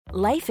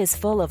Life is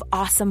full of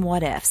awesome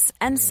what-ifs,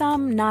 and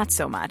some not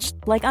so much,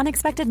 like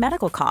unexpected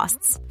medical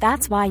costs.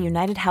 That's why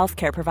United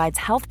Healthcare provides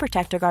Health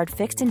Protector Guard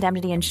fixed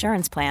indemnity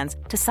insurance plans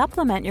to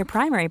supplement your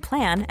primary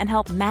plan and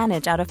help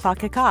manage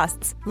out-of-pocket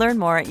costs. Learn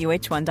more at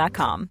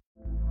uh1.com.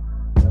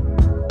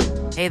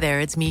 Hey there,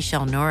 it's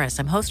Michelle Norris.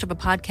 I'm host of a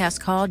podcast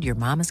called Your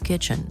Mama's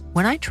Kitchen.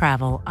 When I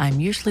travel, I'm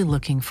usually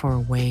looking for a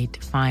way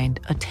to find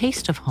a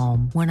taste of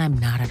home when I'm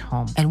not at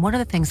home. And one of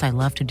the things I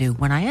love to do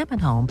when I am at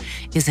home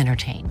is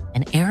entertain.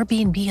 And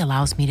Airbnb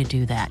allows me to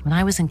do that. When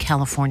I was in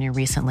California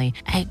recently,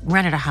 I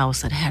rented a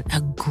house that had a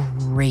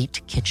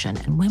great kitchen.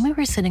 And when we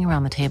were sitting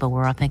around the table, we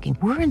were all thinking,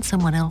 we're in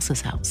someone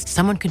else's house.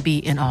 Someone could be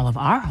in all of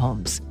our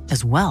homes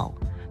as well.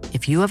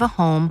 If you have a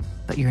home,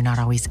 but you're not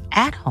always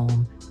at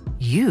home,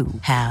 you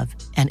have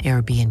an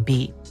Airbnb.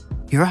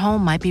 Your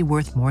home might be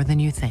worth more than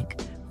you think.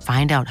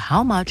 Find out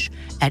how much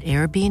at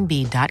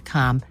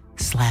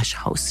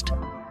airbnb.com/host.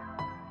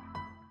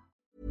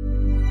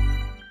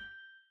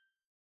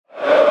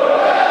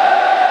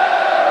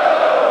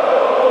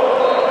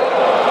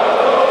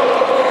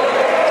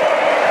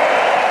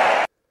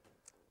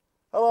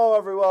 Hello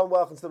everyone,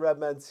 welcome to the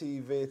Redmen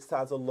TV. It's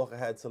time to look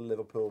ahead to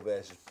Liverpool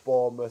versus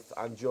Bournemouth.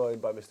 I'm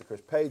joined by Mr. Chris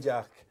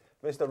Pajak,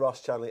 Mr.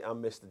 Ross Chanley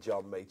and Mr.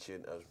 John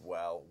Machin as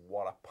well.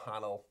 What a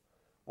panel.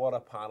 What a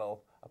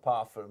panel.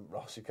 Apart from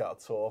Ross, who can't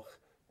talk.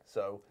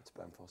 So it's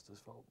Ben Foster's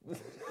fault.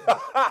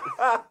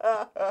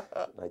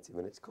 90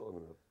 minutes calling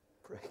him a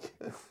prick.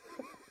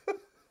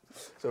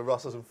 So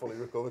Ross hasn't fully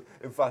recovered.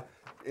 In fact,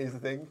 here's the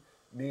thing.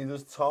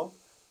 Neither's Tom.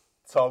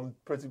 Tom,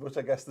 pretty much,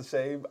 I guess, the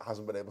same.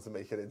 Hasn't been able to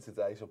make it in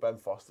today. So Ben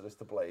Foster is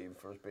to blame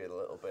for us being a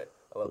little bit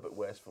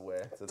worse for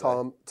wear today.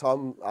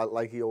 Tom,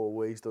 like he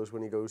always does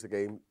when he goes to the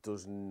game,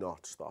 does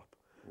not stop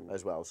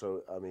as well.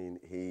 So I mean,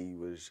 he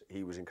was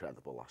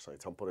incredible last night.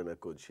 Tom put in a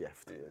good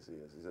shift. He is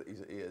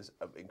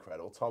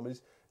incredible. Tom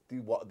is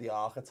the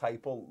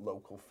archetypal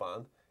local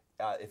fan.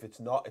 If it's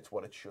not, it's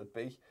what it should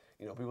be.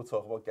 You know, people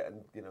talk about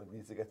getting, we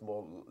need to get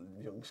more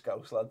young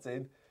Scouse lads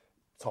in.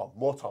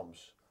 More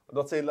Toms. I'm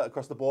not saying that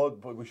across the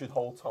board, but we should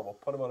hold Tom up,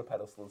 put him on a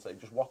pedestal and say,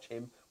 just watch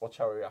him, watch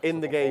how he reacts. In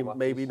the game,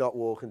 maybe not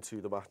walking to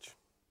the match.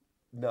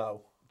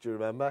 No. Do you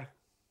remember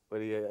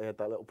when he had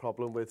that little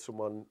problem with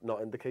someone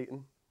not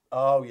indicating?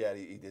 Oh, yeah,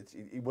 he did.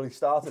 When he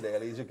started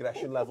early, his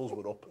aggression levels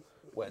were up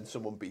when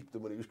someone beeped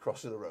him when he was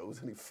crossing the road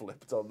and he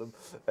flipped on them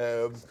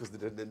because they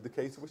didn't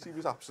indicate, which he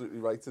was absolutely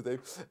right to do.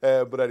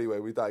 But anyway,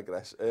 we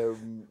digress.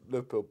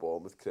 Liverpool,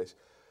 Bournemouth, Chris.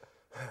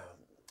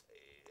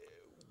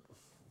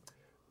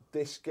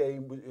 This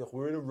game,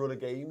 we're in a run of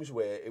games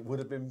where it would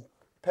have been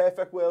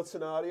perfect world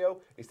scenario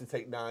is to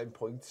take 9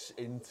 points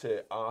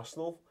into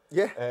Arsenal.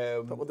 Yeah,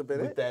 that would have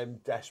been with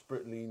them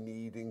desperately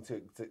needing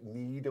to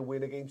need a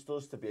win against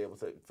us to be able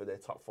to for their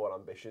top four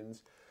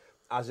ambitions.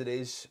 As it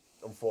is,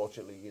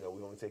 unfortunately,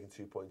 we've only taken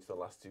 2 points in the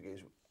last two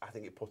games. I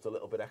think it puts a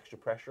little bit extra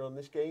pressure on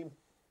this game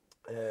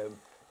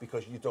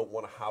because you don't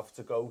want to have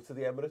to go to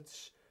the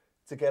Emirates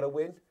to get a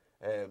win.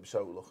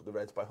 So, look, the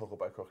Reds by hook or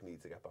by crook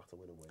need to get back to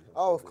winning ways.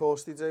 Oh, of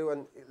course they do.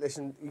 And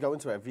listen, you go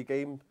into every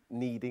game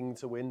needing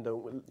to win,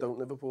 don't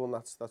Liverpool? And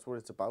that's what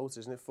it's about,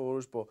 isn't it, for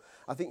us? But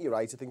I think you're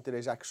right. I think there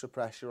is extra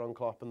pressure on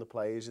Klopp and the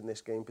players in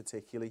this game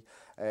particularly.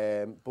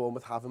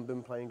 Bournemouth haven't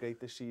been playing great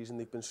this season.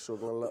 They've been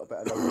struggling a little bit.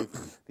 I know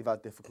they've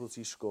had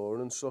difficulty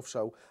scoring and stuff.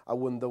 So I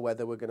wonder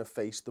whether we're going to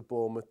face the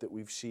Bournemouth that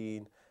we've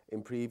seen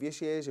in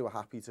previous years who are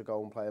happy to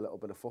go and play a little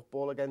bit of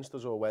football against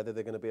us, or whether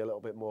they're going to be a little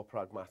bit more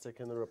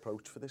pragmatic in their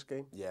approach for this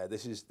game. Yeah,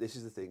 this is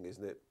the thing,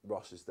 isn't it,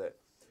 Ross, is that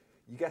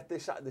you get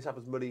this happens.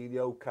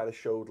 Mourinho kind of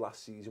showed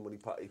last season when he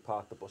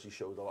parked the bus, he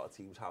showed a lot of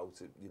teams how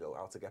to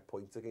get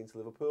points against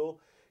Liverpool.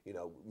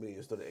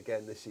 Mourinho's done it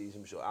again this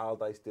season, so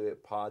Aldice do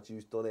it,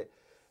 Pardew's done it.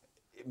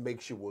 It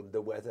makes you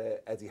wonder whether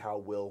Eddie Howe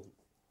will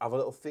have a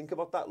little think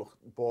about that. Look,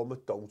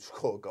 Bournemouth don't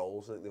score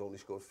goals. I think they've only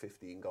scored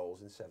 15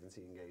 goals in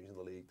 17 games in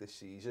the league this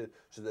season.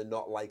 So they're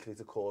not likely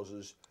to cause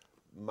us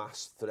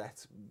mass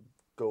threat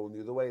going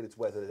the other way. It's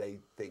whether they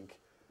think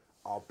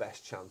our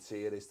best chance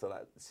here is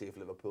to see if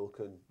Liverpool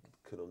can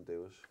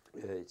undo us.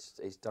 Yeah,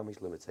 it's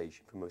damage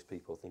limitation for most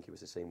people. I think it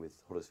was the same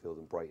with Huddersfield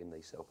and Brighton.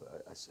 They set up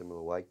a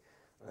similar way.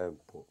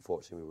 But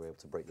fortunately, we were able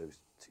to break those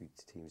two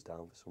teams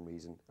down for some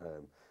reason. I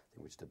think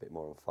we're just a bit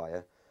more on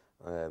fire.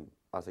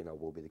 I think that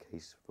will be the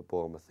case for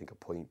Bournemouth. I think a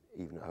point,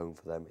 even at home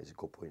for them, is a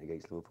good point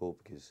against Liverpool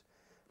because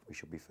we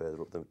should be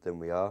further up than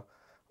we are. I'm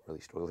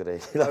really struggling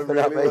today. I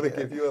really want to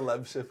give you a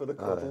lemon sip and a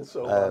cuddle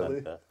so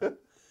badly.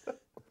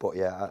 But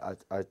yeah,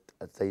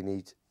 they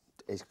need.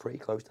 It's pretty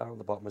close down at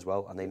the bottom as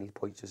well, and they need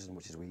points just as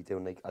much as we do.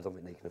 And I don't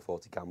think they can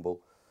afford to gamble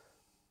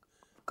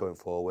going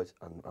forward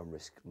and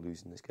risk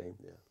losing this game.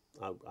 Yeah,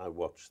 I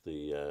watched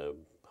the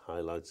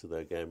highlights of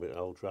their game at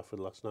Old Trafford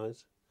last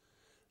night.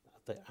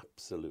 They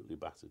absolutely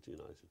battered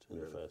United in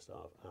the first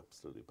half.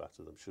 Absolutely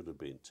battered them. Should have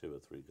been 2 or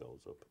 3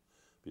 goals up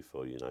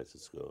before United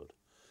scored.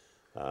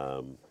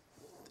 Well,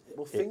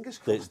 fingers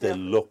crossed. They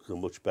look a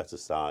much better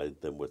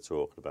side than we're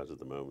talking about at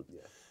the moment.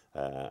 Yeah.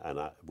 And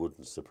it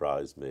wouldn't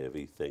surprise me if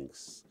he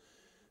thinks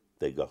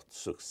they got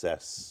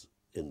success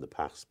in the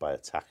past by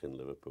attacking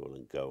Liverpool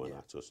and going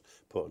at us,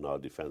 putting our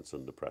defence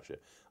under pressure.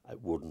 It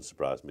wouldn't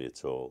surprise me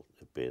at all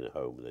if being at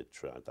home they'd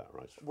tried that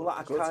right. Well,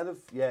 I kind of,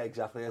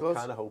 exactly. I'm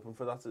kind of hoping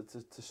for that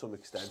to some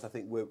extent. I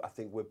think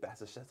we're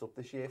better set up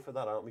this year for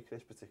that, aren't we,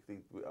 Chris?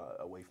 Particularly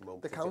away from home.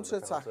 The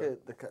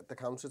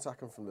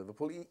counter-attacking from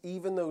Liverpool,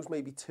 even those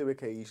maybe 2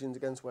 occasions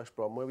against West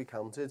Brom where we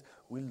countered,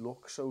 we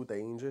look so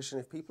dangerous.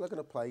 And if people are going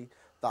to play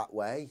that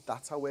way,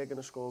 that's how we're going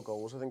to score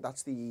goals. I think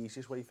that's the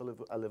easiest way for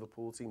a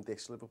Liverpool team,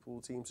 this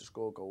Liverpool team, to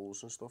score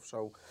goals and stuff.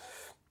 So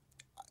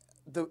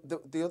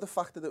the other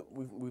factor that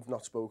we've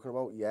not spoken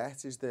about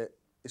yet is that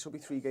this will be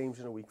 3 games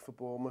in a week for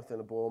Bournemouth, and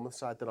a Bournemouth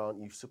side that aren't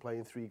used to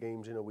playing 3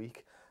 games in a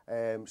week.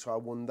 So I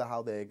wonder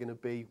how they're going to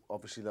be.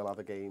 Obviously, they'll have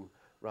a game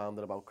round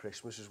and about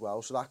Christmas as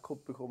well. So that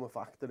could become a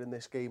factor in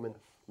this game, and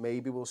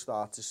maybe we'll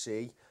start to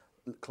see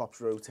Klopp's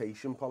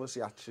rotation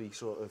policy actually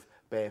sort of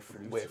bear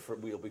fruit.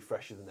 We'll be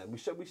fresher than them. We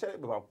said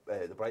it about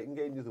the Brighton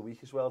game the other week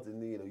as well,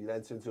 didn't we? You know, you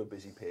enter into a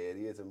busy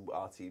period, and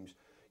our teams,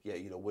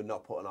 we're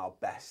not putting our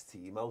best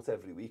team out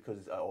every week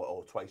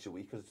or twice a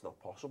week because it's not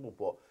possible.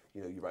 But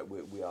you're right.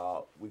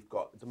 We've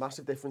got. It's a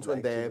massive difference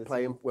when they're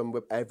playing.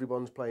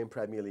 Everyone's playing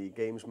Premier League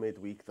games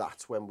midweek.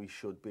 That's when we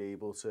should be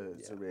able to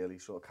really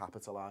sort of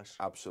capitalise.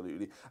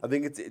 Absolutely. I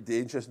think the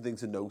interesting thing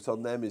to note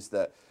on them is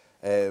that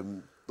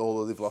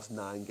although they've lost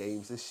 9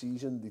 games this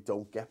season, they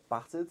don't get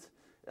battered.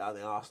 I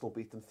think Arsenal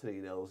beat them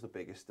 3-0 is the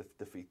biggest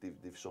defeat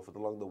they've suffered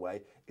along the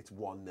way. It's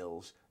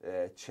 1-0s.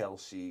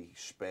 Chelsea,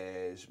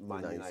 Spurs,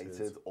 Man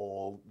United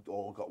all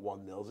got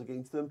 1-0s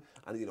against them.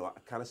 And I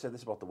kind of said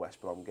this about the West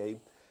Brom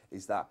game,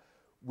 is that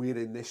we're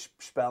in this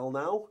spell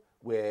now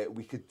where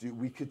we could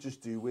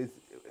just do with,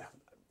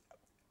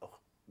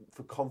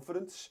 for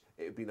confidence,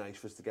 it would be nice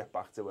for us to get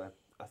back to a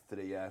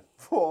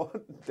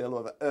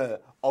 3-4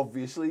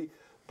 obviously.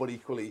 But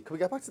equally, can we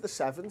get back to the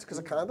 7s? Because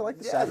I kind of like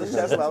the 7s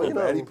as well.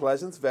 Very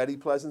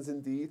pleasant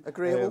indeed.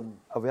 Agreeable.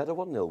 Have we had a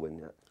 1-0 win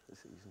yet this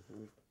season?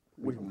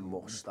 We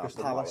must have.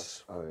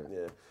 Palace. Oh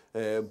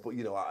yeah. But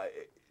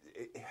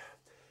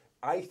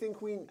I think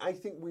we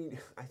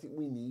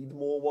need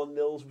more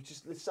 1-0s, which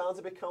it sounds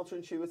a bit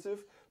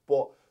counterintuitive,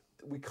 but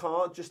we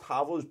can't just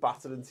have us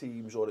battering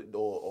teams or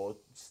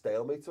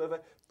stalemates or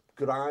whatever.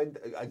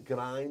 A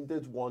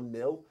grinded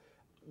 1-0.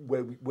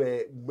 Where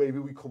maybe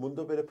we come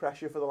under a bit of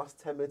pressure for the last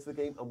 10 minutes of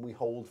the game and we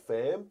hold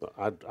firm. But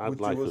I'd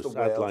like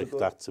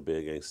that to be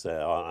against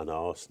an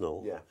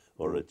Arsenal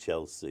or a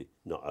Chelsea,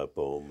 not a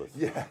Bournemouth.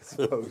 Yeah, I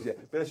suppose.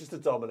 But it's just to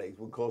dominate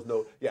would cause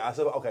no. Yeah, I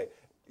said okay.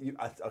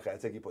 I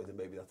take your point, and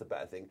maybe that's a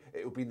better thing.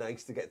 It would be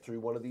nice to get through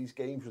one of these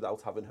games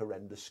without having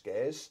horrendous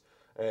scares.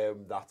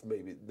 Let's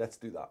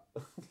do that.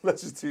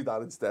 Let's just do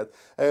that instead.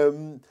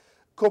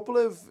 Couple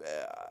of.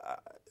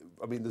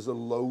 There's a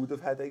load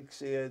of headaches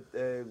here,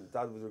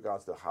 Dan, with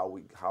regards to how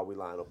we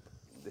line up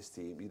this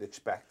team. You'd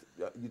expect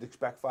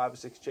 5 or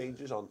 6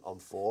 changes on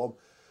form.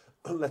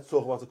 Let's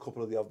talk about a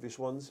couple of the obvious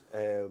ones,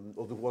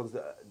 or the ones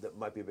that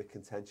might be a bit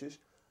contentious.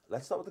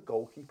 Let's start with the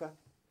goalkeeper.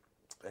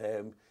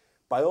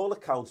 By all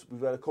accounts,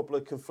 we've had a couple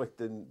of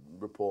conflicting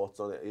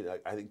reports on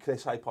it. I think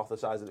Chris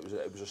hypothesised, and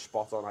it was a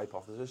spot-on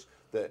hypothesis,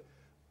 that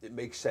it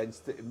made sense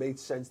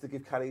to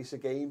give Karius a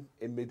game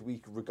in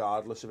midweek,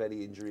 regardless of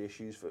any injury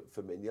issues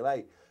for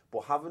Mignolet.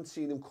 But having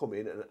seen him come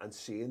in and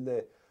seeing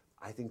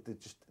I think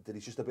that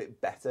he's just a bit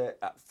better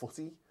at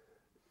footy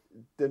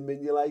than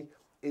Mignolet.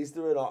 Is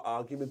there an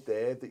argument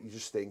there that you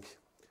just think,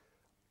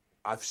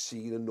 I've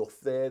seen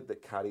enough there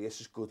that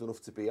Karius is good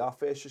enough to be our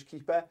first choice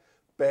keeper,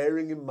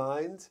 bearing in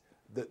mind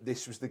that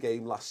this was the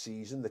game last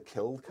season that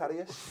killed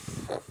Karius?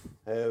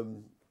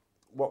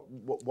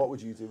 What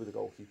would you do with the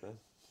goalkeeper?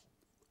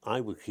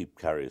 I would keep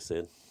Karius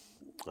in.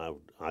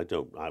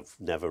 I've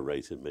never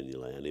rated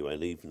Mignolet anyway,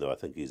 and even though I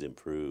think he's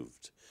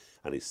improved,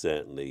 and he's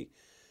certainly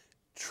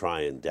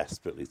trying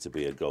desperately to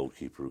be a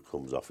goalkeeper who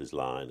comes off his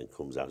line and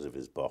comes out of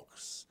his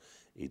box,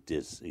 he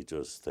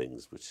does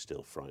things which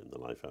still frighten the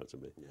life out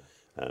of me.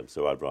 Yeah.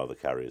 So I'd rather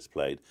Karius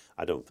played.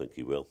 I don't think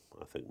he will.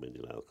 I think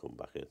Mignolet will come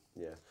back in.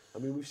 Yeah, I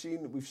mean we've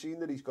seen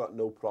that he's got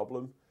no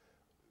problem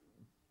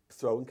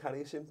throwing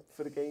Karius in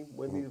for the game.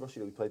 When we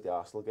played the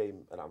Arsenal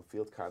game at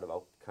Anfield, kind of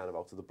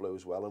out of the blue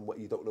as well. And what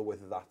you don't know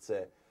whether that's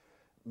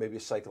maybe a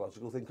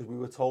psychological thing, because we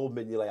were told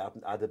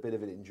Mignolet had a bit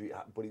of an injury,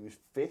 but he was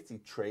fit. He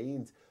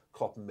trained.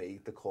 Klopp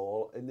made the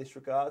call in this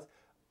regard.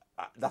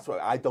 That's why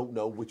I don't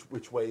know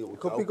which way it will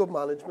go. Could be good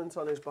management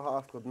on his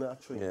behalf, couldn't it?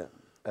 Actually, yeah.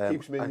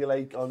 Keeps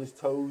Mignolet on his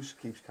toes.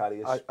 Keeps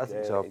Karius I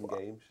think so. in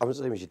games. I'm the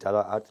same as your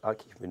dad. I'd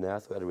keep him in there. I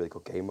thought he had a really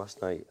good game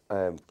last night.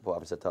 But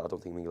having said that, I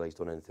don't think Mignolet's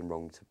done anything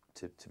wrong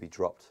to be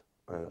dropped.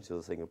 That's the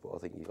other thing. But I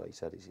think, like you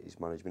said, his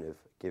management of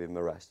giving him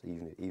a rest,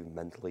 even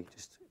mentally.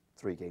 Just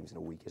 3 games in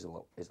a week is a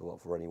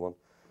lot for anyone.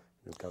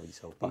 Have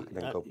yourself back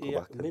and then go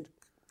back.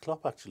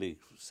 Klopp actually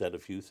said a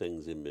few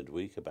things in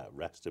midweek about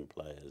resting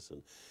players,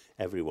 and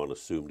everyone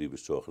assumed he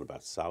was talking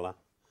about Salah,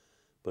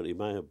 but he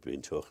may have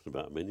been talking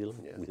about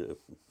Mignolet. Yeah.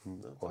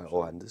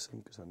 Or Henderson,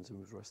 because Henderson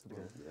was rested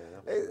again.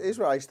 Yeah. It is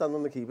where I stand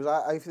on the keepers.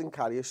 I think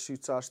Karius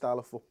suits our style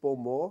of football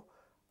more.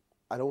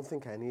 I don't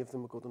think any of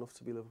them are good enough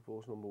to be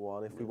Liverpool's number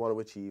 1 if we want to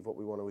achieve what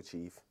we want to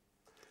achieve.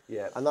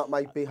 Yeah. And that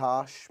might be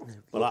harsh.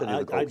 Well, Look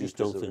at the I just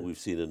don't goalkeepers, think we've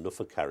seen enough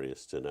of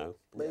Karius to know.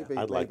 Maybe,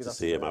 I'd like maybe to that's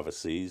see him fair. have a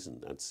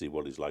season and see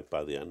what he's like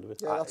by the end of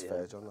it. Yeah, that's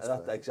fair, John. That's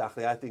fair.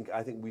 Exactly. I think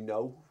we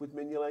know with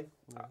Mignolet.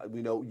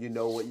 We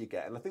know what you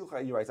get, and I think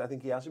you're right. I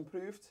think he has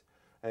improved.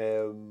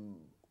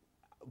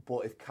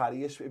 But if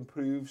Karius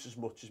improves as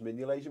much as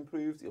Mignolet's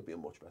improved, he'll be a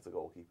much better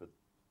goalkeeper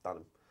than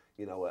him.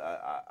 You know,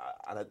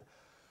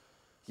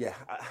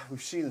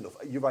 we've seen enough.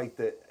 You're right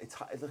that it's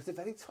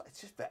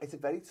a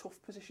very tough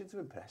position to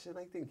impress in.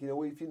 I think, you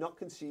know, if you're not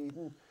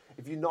conceding,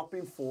 if you're not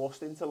being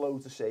forced into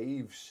loads of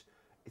saves,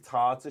 it's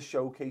hard to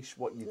showcase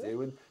what you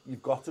do, and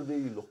you've got to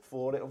really look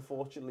for it,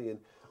 unfortunately. And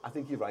I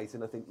think you're right,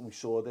 and I think we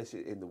saw this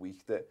in the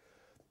week that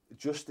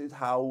just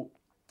how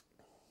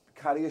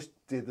Karius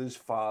did us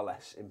far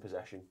less in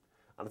possession,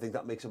 and I think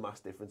that makes a mass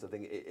difference. I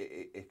think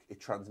it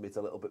transmits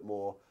a little bit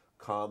more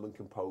calm and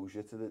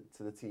composure to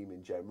the team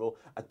in general.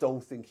 I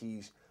don't think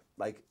he's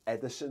like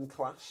Ederson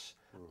class,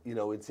 you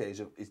know, in terms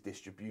of his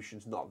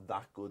distribution's not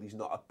that good. He's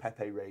not a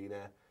Pepe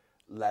Reina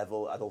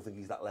level. I don't think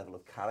he's that level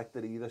of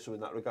character either. So in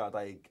that regard,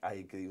 I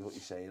agree with what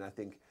you're saying.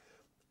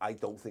 I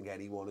don't think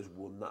anyone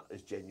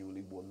has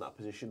genuinely won that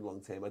position long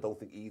term. I don't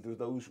think either of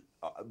those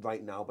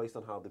right now, based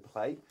on how they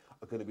play,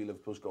 are going to be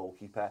Liverpool's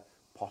goalkeeper,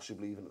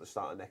 possibly even at the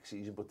start of next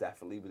season, but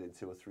definitely within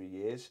 2 or 3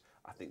 years.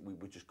 I think we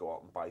would just go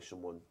out and buy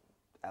someone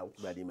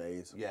else.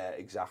 Ready-made. Yeah,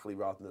 exactly,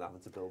 rather than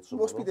having to build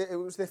someone up. It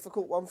was a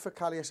difficult one for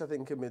Karius, I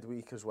think, in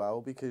midweek as well,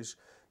 because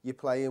you're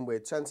playing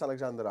with Trent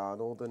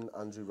Alexander-Arnold and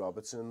Andrew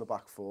Robertson in the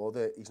back four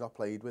that he's not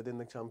played with in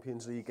the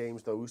Champions League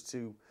games. Those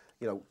two,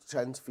 you know,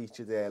 Trent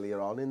featured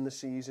earlier on in the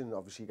season.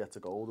 Obviously, he gets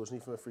a goal, doesn't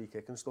he, from a free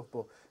kick and stuff,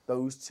 but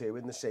those two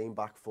in the same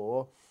back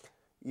four,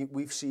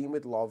 we've seen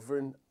with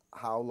Lovren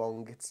how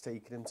long it's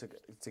taken him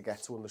to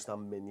get to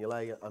understand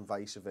Mignolet and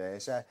vice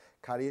versa.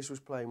 Karius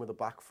was playing with a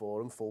back four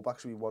and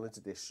fullbacks who he wanted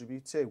to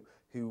distribute to,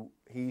 who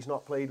he's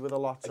not played with a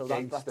lot. So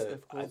Against that's a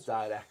difficult.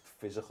 direct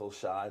physical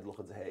side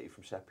looking to hit you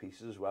from set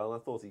pieces as well.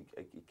 And I thought he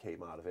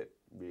came out of it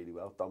really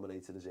well,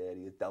 dominated his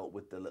area, dealt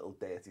with the little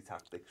dirty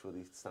tactics where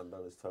he stand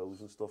on his toes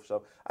and stuff.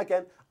 So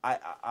again,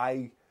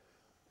 I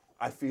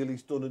feel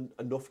he's done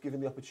enough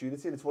given the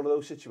opportunity, and it's one of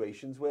those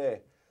situations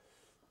where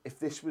if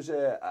this was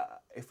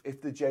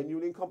if they're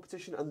genuinely in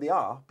competition, and they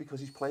are, because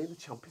he's playing the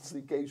Champions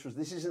League games for us.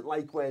 This isn't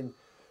like when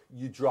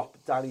you drop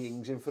Danny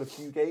Ings in for a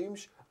few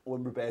games,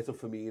 when Roberto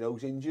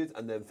Firmino's injured,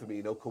 and then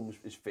Firmino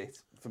is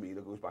fit,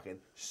 Firmino goes back in.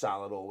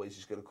 Salah always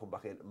is going to come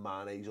back in.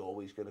 Mane's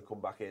always going to come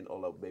back in,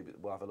 although maybe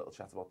we'll have a little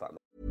chat about that now.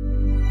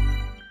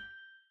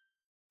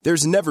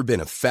 There's never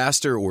been a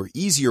faster or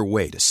easier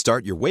way to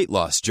start your weight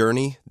loss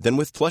journey than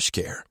with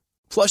PlushCare.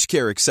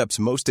 PlushCare accepts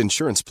most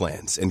insurance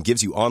plans and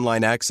gives you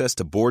online access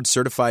to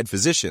board-certified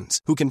physicians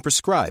who can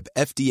prescribe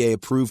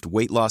FDA-approved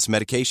weight loss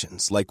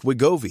medications like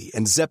Wegovy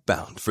and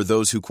Zepbound for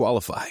those who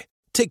qualify.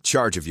 Take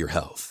charge of your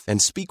health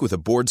and speak with a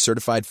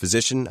board-certified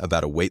physician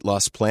about a weight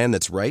loss plan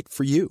that's right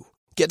for you.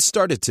 Get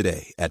started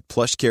today at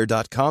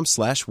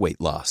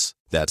plushcare.com/weight-loss.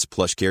 That's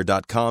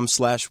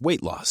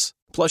plushcare.com/weight-loss.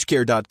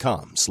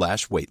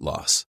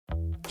 plushcare.com/weight-loss.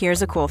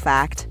 Here's a cool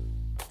fact.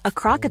 A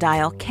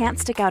crocodile can't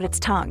stick out its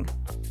tongue.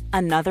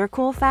 Another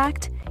cool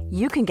fact,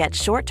 you can get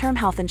short-term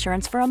health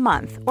insurance for a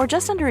month or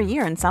just under a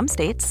year in some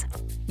states.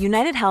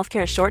 United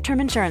Healthcare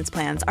short-term insurance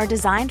plans are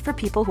designed for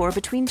people who are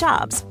between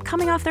jobs,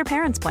 coming off their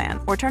parents'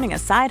 plan, or turning a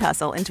side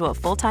hustle into a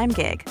full-time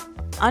gig.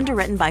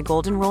 Underwritten by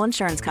Golden Rule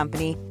Insurance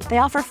Company, they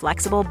offer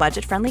flexible,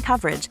 budget-friendly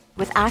coverage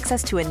with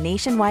access to a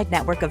nationwide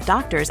network of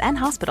doctors and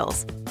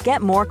hospitals.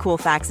 Get more cool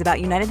facts about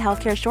United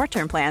Healthcare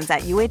short-term plans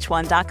at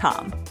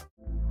uh1.com.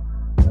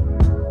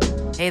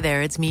 Hey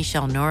there, it's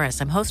Michelle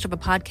Norris. I'm host of a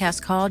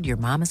podcast called Your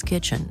Mama's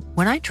Kitchen.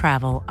 When I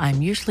travel,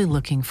 I'm usually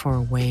looking for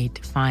a way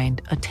to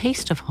find a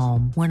taste of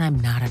home when I'm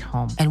not at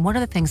home. And one of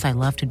the things I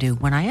love to do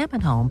when I am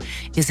at home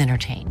is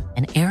entertain.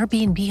 And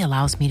Airbnb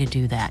allows me to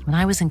do that. When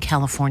I was in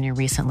California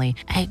recently,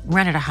 I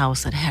rented a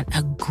house that had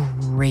a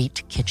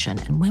great kitchen.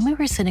 And when we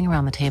were sitting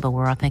around the table, we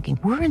were all thinking,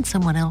 we're in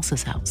someone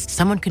else's house.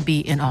 Someone could be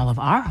in all of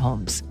our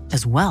homes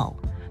as well.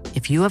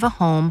 If you have a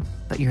home,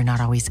 but you're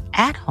not always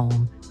at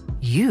home,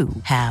 you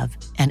have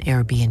an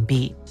Airbnb.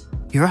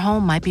 Your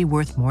home might be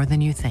worth more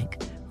than you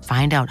think.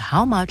 Find out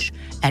how much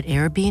at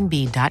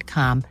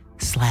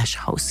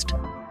airbnb.com/host.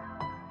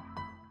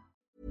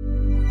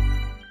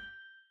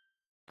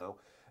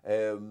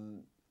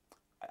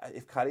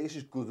 If Karius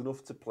is good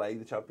enough to play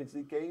the Champions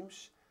League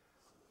games,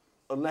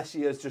 unless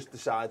he has just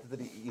decided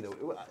that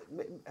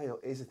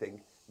here's the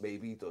thing,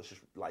 maybe he does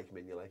just like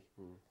Mignolet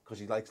because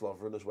he likes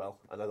Lovren as well,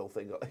 and I don't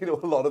think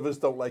a lot of us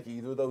don't like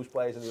either of those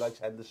players, and he likes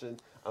Henderson,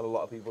 and a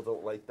lot of people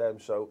don't like them.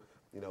 So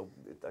I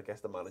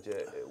guess the manager,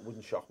 it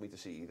wouldn't shock me to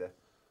see either.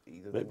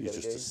 Maybe he's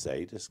just a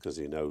sadist because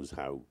he knows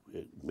how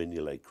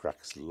Mignolet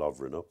cracks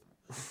Lovren up.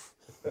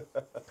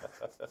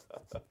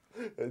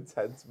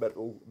 Intense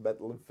mental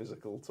and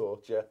physical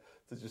torture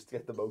to just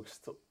get the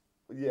most.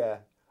 Yeah.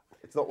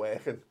 It's not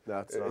working.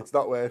 No, it's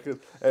not working.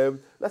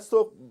 Let's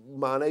talk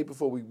Mane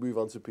before we move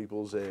on to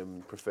people's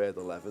preferred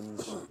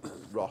 11s.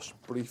 Ross,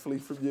 briefly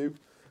from you.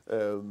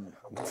 Don't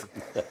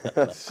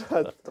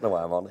know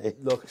why I'm on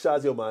it. Look,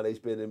 Sadio Mane's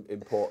been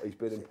in poor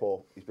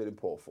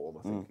form.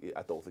 I think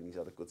I don't think he's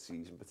had a good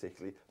season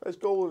particularly. His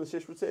goal and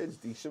assist return is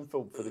decent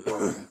for the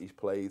goals he's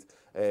played.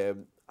 I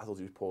thought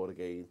he was poor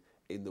again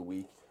in the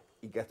week.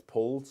 He gets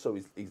pulled, so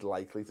he's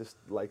likely to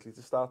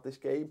start this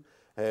game.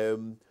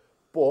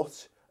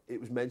 But it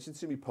was mentioned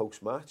to me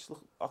post-match,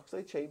 look,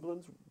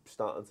 Oxlade-Chamberlain's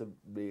starting to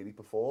really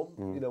perform,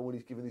 you know, when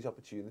he's given these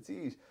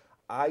opportunities.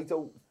 I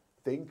don't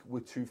think we're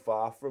too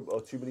far from,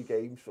 or too many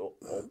games or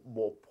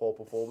more poor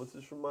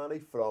performances from Mane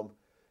from,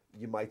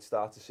 you might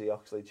start to see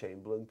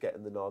Oxlade-Chamberlain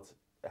getting the nod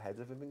ahead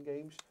of him in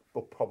games,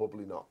 but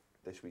probably not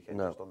this weekend,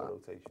 just on the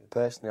rotation.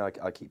 Personally,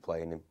 I keep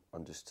playing him,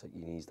 and just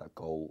he needs that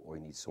goal, or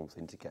he needs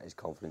something to get his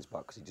confidence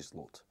back, because he just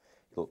looked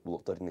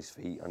dead in his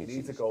feet. And he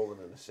needs a goal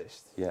and an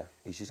assist. Yeah,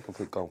 he's just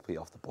completely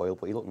off the boil,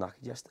 but he looked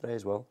knackered yesterday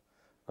as well.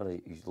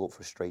 And he looked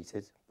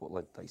frustrated, but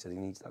like you said, he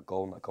needs that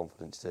goal and that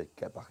confidence to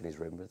get back in his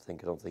rhythm. I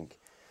don't think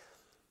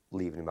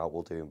leaving him out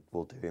will do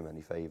him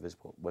any favours.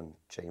 But when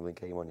Chamberlain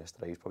came on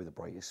yesterday, he was probably the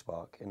brightest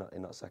spark in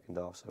that second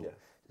half. So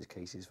there's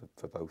cases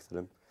for both of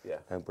them. Yeah.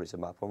 But it's a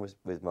mad one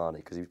with Mane,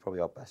 because he was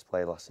probably our best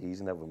player last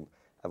season. Everyone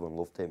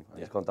loved him. And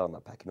he's gone down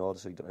that pecking order,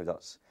 so you don't know if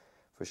that's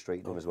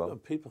frustrating him as well.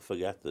 And people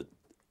forget that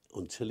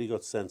until he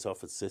got sent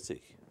off at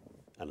City,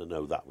 and I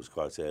know that was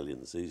quite early in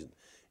the season,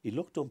 he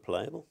looked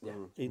unplayable. Yeah.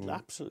 He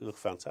absolutely looked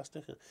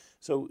fantastic.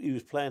 So he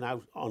was playing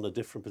out on a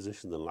different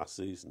position than last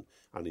season,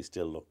 and he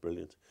still looked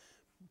brilliant.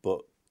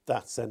 But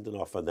that sending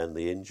off and then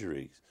the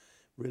injuries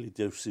really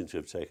do seem to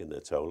have taken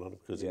their toll on him,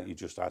 because he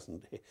just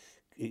hasn't.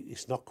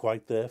 It's not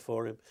quite there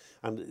for him.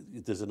 And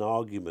there's an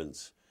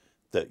argument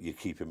that you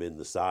keep him in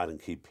the side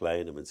and keep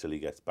playing him until he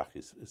gets back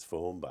his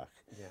form back,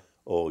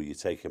 or you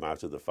take him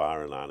out of the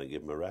firing line and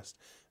give him a rest.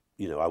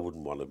 You know, I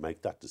wouldn't want to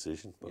make that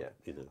decision. But,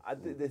 you know.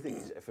 The thing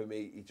is, for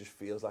me, he just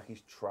feels like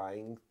he's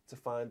trying to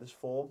find his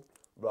form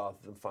rather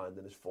than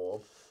finding his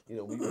form. You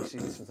know, we see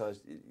it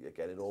sometimes,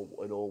 again, in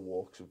all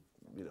walks of,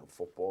 you know,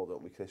 football,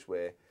 don't we, Chris,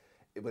 where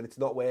when it's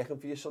not working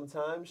for you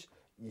sometimes,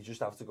 you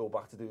just have to go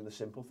back to doing the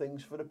simple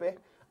things for a bit.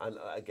 And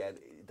again,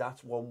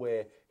 that's one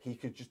where he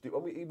could just do.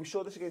 We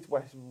saw this against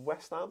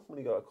West Ham when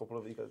he got a couple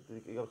of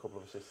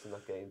assists in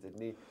that game,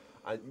 didn't he?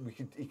 And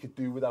he could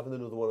do with having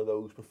another one of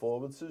those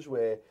performances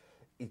where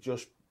he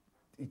does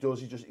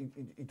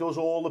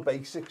all the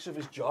basics of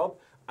his job,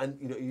 and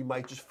you know, you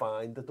might just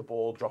find that the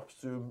ball drops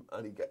to him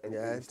and he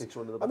sticks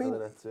one in the back of the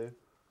net too.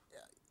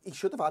 He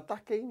should have had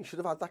that game. He should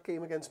have had that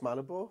game against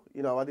Maribor.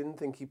 You know, I didn't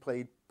think he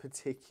played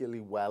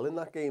particularly well in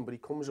that game, but he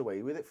comes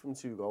away with it from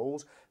 2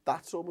 goals.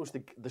 That's almost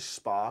the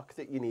spark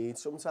that you need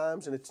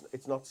sometimes, and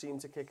it's not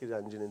seemed to kick his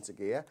engine into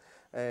gear.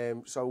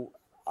 So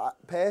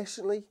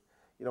personally,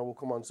 you know, we'll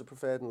come on to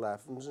preferred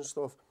 11s and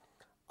stuff.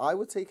 I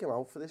would take him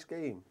out for this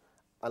game,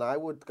 and I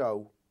would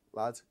go,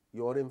 lad,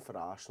 you're in for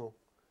Arsenal.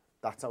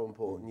 That's how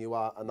important you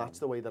are, and that's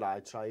the way that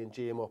I'd try and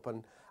G him up.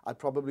 And I'd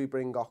probably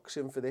bring Ox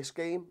in for this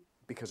game,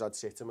 because I'd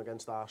sit him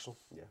against Arsenal.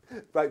 Yeah.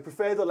 Right,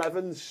 preferred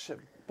 11s.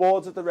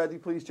 Boards at the ready,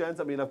 please, gents.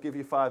 I mean, I'll give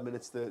you 5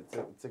 minutes to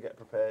get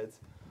prepared.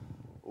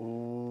 We've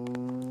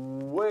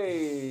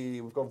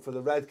gone for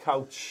the red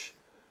couch.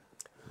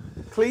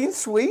 Clean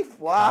sweep.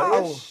 Wow.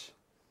 Harris.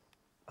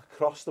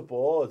 Across the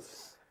board.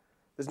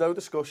 There's no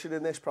discussion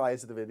in this prior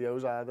to the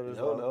videos either as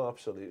well. No,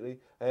 absolutely.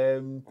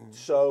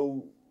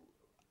 So,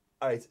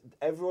 all right,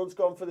 everyone's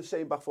gone for the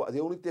same back four.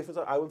 The only difference,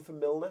 I went for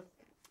Milner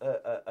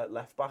at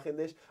left back in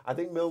this. I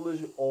think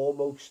Milner's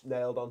almost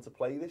nailed on to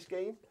play this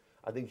game.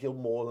 I think he'll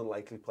more than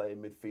likely play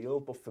in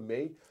midfield. But for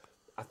me,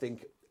 I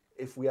think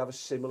if we have a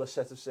similar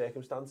set of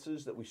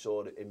circumstances that we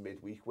saw in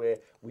midweek, where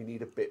we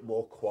need a bit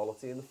more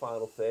quality in the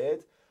final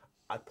third,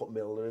 I'd put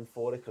Milner in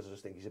for it, because I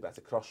just think he's a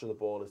better crosser of the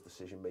ball. His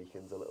decision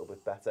making's a little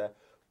bit better.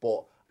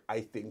 But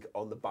I think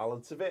on the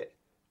balance of it,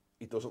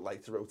 he doesn't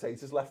like to rotate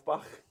his left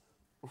back.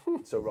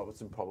 So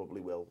Robertson probably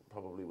will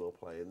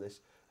play in this.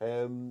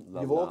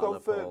 You've all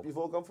gone for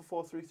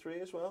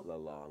 4-3-3 as well.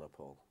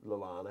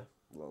 Lallana.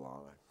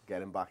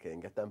 Get him back in.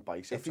 Get them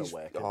biceps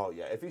working. Oh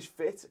yeah, if he's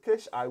fit,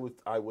 Chris, I would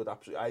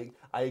absolutely.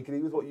 I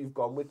agree with what you've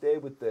gone with there.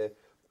 With the,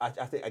 I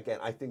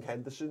think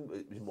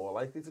Henderson is more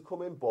likely to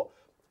come in, but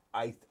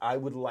I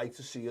would like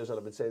to see us, and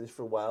I've been saying this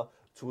for a while,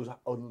 to us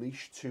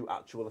unleash 2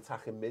 actual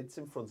attacking mids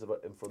in front of a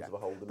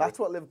holding mid. That's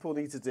what Liverpool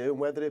need to do, and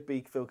whether it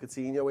be Phil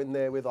Coutinho in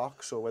there with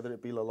Ox, or whether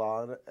it be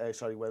Lallana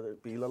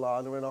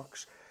and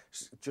Ox,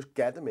 just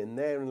get them in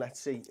there, and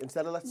let's see.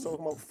 Instead of let's talk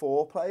about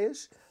 4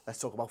 players, let's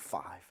talk about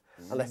 5.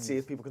 And let's see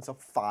if people can stop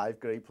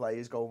 5 great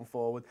players going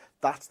forward.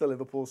 That's the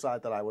Liverpool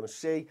side that I want to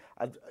see.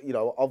 And, you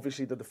know,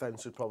 obviously the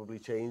defence would probably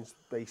change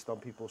based on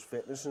people's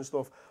fitness and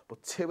stuff.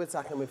 But 2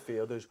 attacking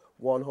midfielders,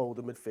 1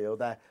 holding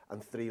midfielder,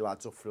 and 3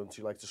 lads up front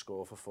who like to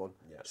score for fun.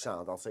 Yeah.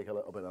 Sound, I'll take a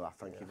little bit of that,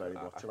 thank you very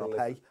much. And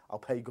I'll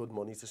pay good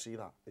money to see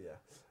that. Yeah.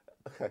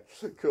 Okay,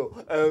 cool.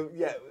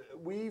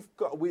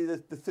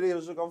 The 3 of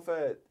us have gone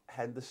for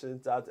Henderson,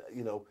 Dad.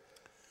 You know,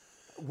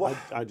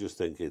 I just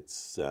think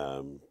it's...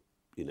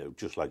 you know,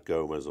 just like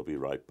Gomez will be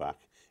right back,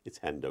 it's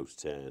Hendo's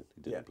turn.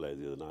 He didn't play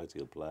the other night,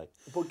 he'll play.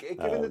 But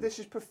given that this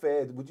is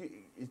preferred,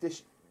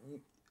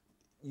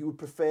 you would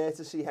prefer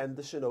to see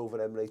Henderson over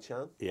Emre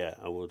Can? Yeah,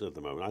 I would at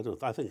the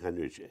moment. I think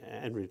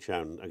Henry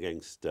Chan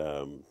against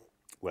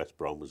West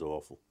Brom was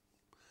awful.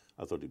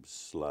 I thought he was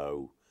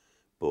slow,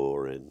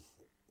 boring.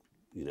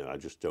 I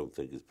just don't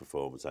think his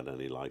performance had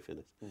any life in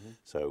it.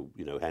 So,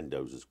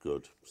 Hendo's is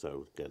good,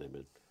 so get him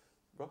in.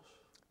 Ross?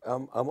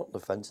 I'm on the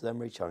fence with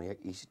Emre Can.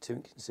 He's too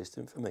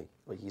inconsistent for me.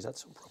 Like, he's had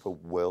some proper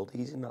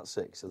worldies in that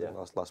six. I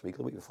think last week or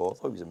the week before, I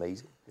thought he was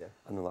amazing. Yeah.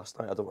 And then last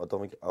night,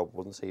 I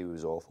wouldn't say he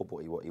was awful, but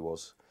he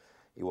was.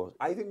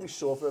 I think we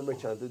saw from Emre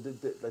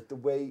Can the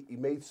way he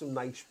made some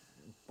nice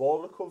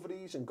ball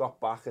recoveries and got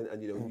back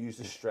and used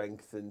his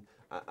strength and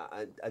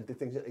did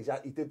things.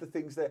 He did the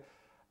things that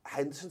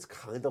Henderson's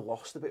kind of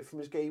lost a bit from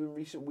his game in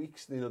recent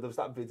weeks. There was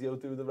that video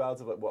doing the rounds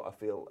of what I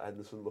feel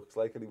Henderson looks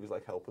like, and he was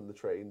helping the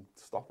train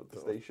stop at the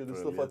station and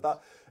stuff like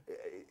that.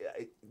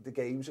 The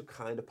games have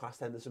kind of passed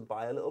Henderson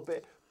by a little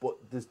bit, but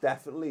there's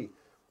definitely,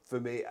 for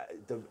me,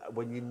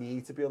 when you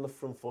need to be on the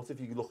front foot,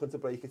 if you're looking to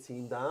break a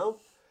team down,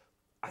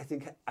 I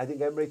think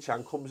Emre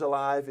Can comes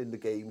alive in the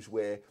games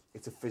where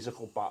it's a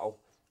physical battle.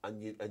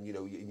 And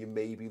you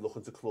may be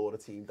looking to claw a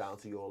team down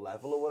to your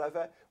level or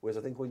whatever. Whereas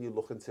I think when you're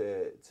looking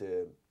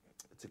to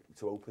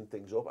open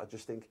things up, I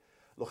just think,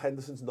 look,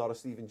 Henderson's not a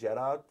Steven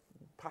Gerrard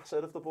passer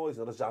of the ball. He's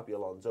not a Xabi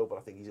Alonso, but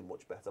I think he's a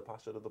much better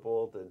passer of the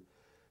ball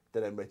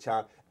than Emre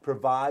Can,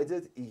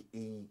 provided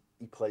he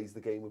plays the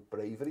game with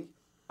bravery.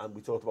 And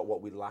we talked about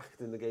what we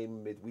lacked in the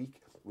game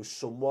midweek was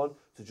someone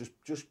to just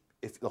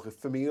if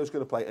Firmino's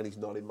going to play, and he's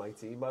not in my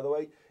team, by the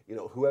way,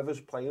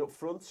 whoever's playing up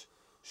front,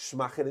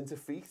 smack it into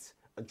feet.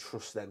 And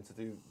trust them to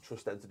do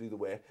the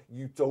work.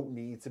 You don't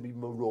need to be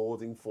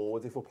marauding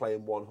forward if we're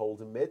playing one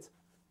holding mid.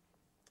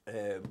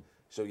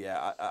 So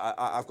yeah,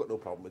 I've got no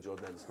problem with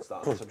Jordan Henderson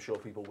starting. I'm sure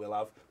people will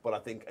have, but I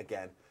think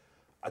again,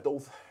 I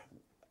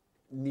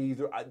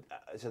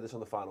said this on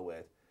the final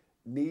word.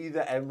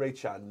 Neither Emre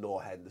Can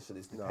nor Henderson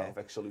is the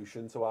perfect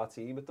solution to our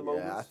team at the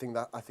moment.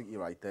 Yeah, I think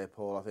you're right there,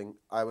 Paul. I think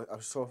I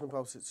was talking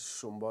about it to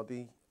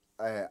somebody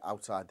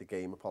outside the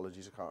game.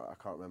 Apologies, I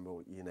can't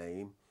remember your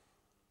name.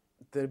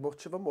 They're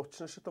much of a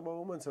muchness at the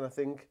moment, and I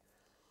think,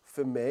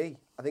 for me,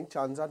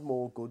 Chan's had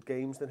more good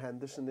games than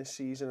Henderson this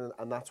season,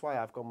 and that's why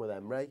I've gone with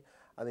Emre.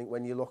 I think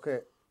when you look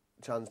at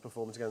Chan's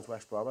performance against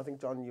West Brom, I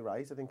think, John, you're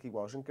right, I think he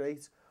wasn't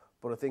great,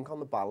 but I think on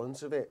the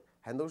balance of it,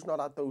 Hendo's not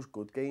had those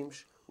good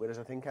games, whereas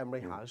I think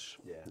Emre has.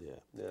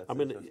 Yeah. I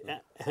mean,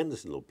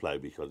 Henderson will play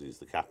because he's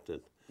the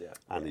captain,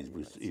 and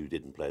he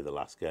didn't play the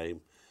last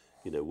game.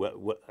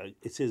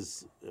 It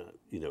is,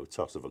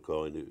 toss of a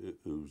coin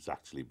who's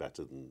actually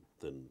better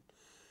than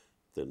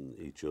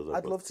each other.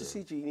 I'd love to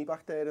see Gini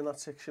back there in that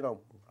six,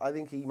 I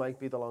think he might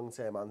be the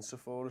long-term answer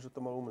for us at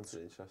the moment.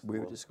 We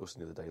were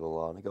discussing the other day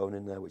Lallana going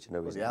in there, which I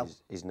know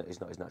is not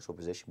his natural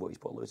position, but he's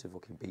put loads of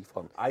fucking beef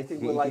on. I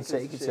think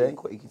he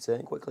can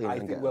turn quickly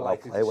and get our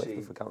play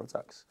away for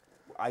counter-attacks.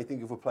 I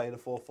think if we're playing a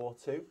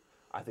 4-4-2,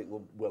 I think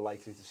we're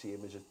likely to see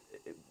him as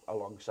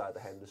alongside the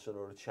Henderson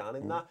or a Can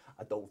in that.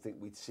 I don't think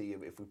we'd see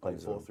him if we played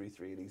 4-3-3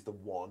 and he's the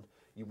one.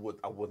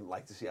 I wouldn't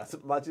like to see.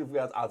 Imagine if we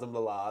had Adam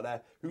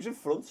Lallana, who's in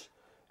front.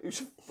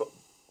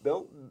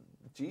 Bill,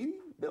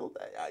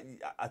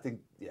 I think,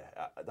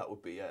 that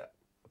would be a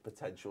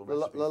potential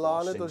recipe.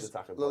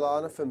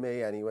 Lallana, for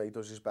me anyway,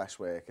 does his best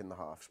work in the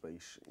half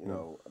space.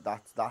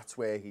 That's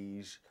where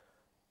he's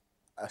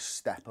a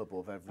step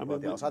above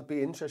everybody else. I'd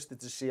be interested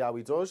to see how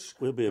he does.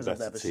 We'll be a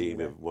better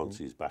team once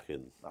he's back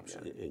in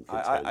contention.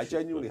 I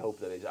genuinely hope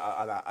that is.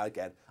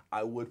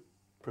 I would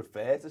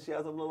prefer to see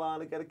Adam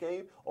Lallana get a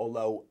game,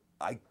 although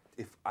I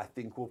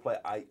think we'll play.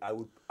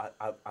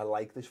 I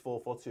like this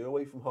 4-4-2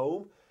 away from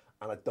home,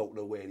 and I don't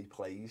know where he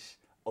plays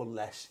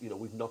unless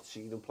we've not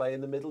seen him play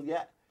in the middle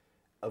yet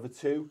of a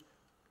two.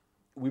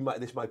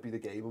 This might be the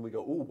game, and we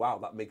go, oh wow,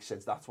 that makes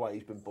sense. That's why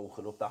he's been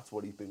bulking up. That's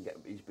what he's been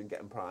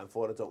getting primed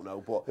for. I don't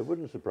know, but it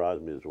wouldn't surprise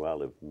me as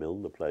well if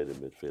Milner played in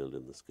midfield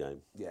in this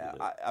game. Yeah,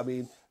 I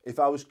mean,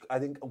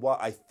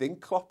 what I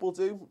think Klopp will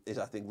do is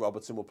I think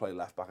Robertson will play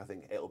left back. I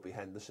think it'll be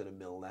Henderson and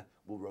Milner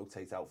will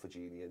rotate out for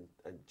Gini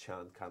and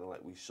Can, kind of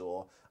like we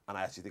saw. And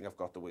I actually think I've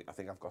got the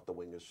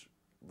wingers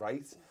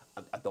right.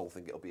 I don't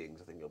think it'll be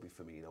Ings. I think it'll be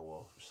Firmino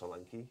or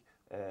Solanke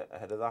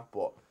ahead of that.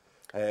 But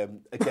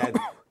again.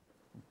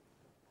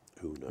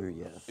 Who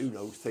knows? Who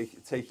knows?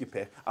 Take your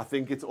pick. I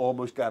think it's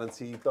almost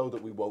guaranteed though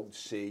that we won't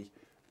see.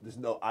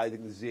 I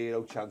think there's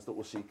zero chance that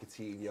we'll see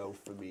Coutinho,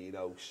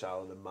 Firmino,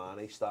 Salah, and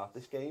Mane start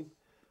this game.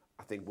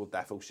 I think we'll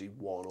definitely see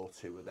one or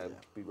two of them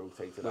be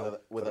rotated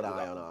out with an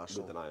eye on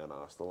Arsenal. With an eye on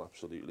Arsenal,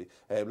 absolutely.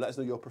 Let us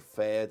know your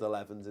preferred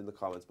 11s in the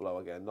comments below.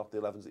 Again, not the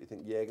 11s that you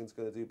think Jurgen's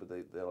going to do, but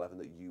the 11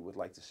 that you would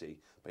like to see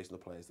based on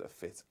the players that are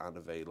fit and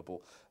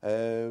available.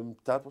 Dad,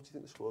 what do you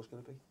think the score's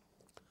going to be?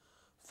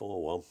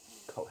 4-1.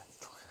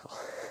 Correct.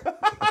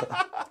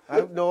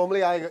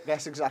 Normally I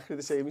guess exactly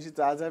the same as your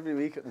dad every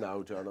week.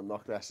 No, John, I'm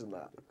not guessing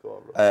that.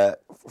 Go on,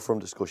 from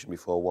discussion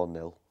before,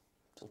 1-0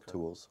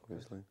 to us,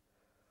 obviously.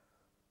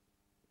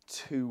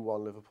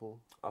 2-1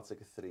 Liverpool. I'll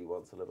take a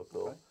 3-1 to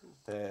Liverpool.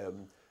 Okay.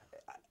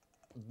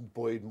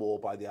 Buoyed more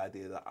by the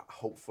idea that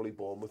hopefully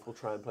Bournemouth will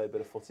try and play a bit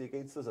of footy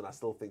against us, and I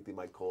still think they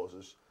might cause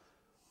us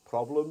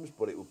problems,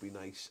 but it would be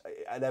nice.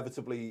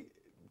 Inevitably,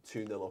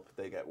 2-0 up,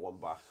 they get one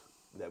back,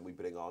 then we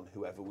bring on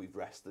whoever we've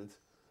rested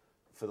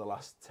for the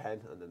last 10,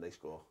 and then they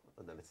score,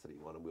 and then it's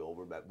 3-1, and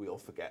we all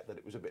forget that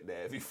it was a bit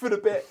nervy for a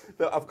bit.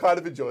 I've kind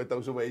of enjoyed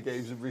those away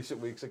games in recent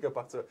weeks. I get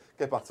back to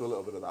a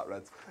little bit of that,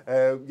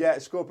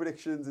 Rent. Score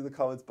predictions in the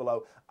comments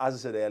below. As I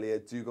said earlier,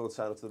 do go and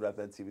sign up to the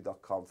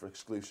redmentv.com for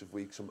exclusive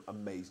weeks. Some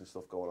amazing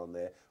stuff going on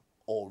there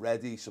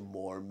already, some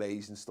more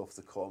amazing stuff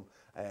to come,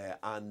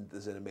 and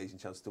there's an amazing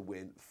chance to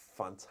win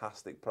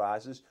fantastic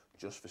prizes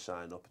just for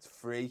signing up. It's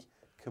free,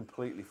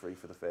 completely free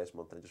for the first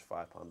month, and just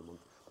 £5 a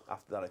month.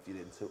 After that, if you're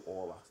into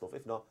all that stuff.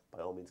 If not,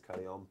 by all means,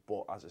 carry on.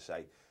 But as I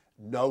say,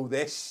 know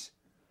this,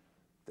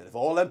 that if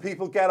all them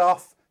people get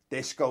off,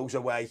 this goes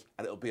away,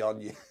 and it'll be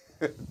on you.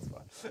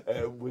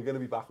 We're going to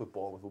be back with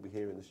Bournemouth. We'll be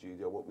here in the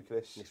studio, won't we,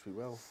 Chris? Yes, we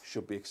will.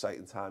 Should be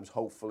exciting times,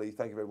 hopefully.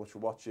 Thank you very much for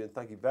watching.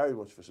 Thank you very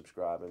much for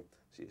subscribing.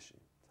 See you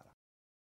soon.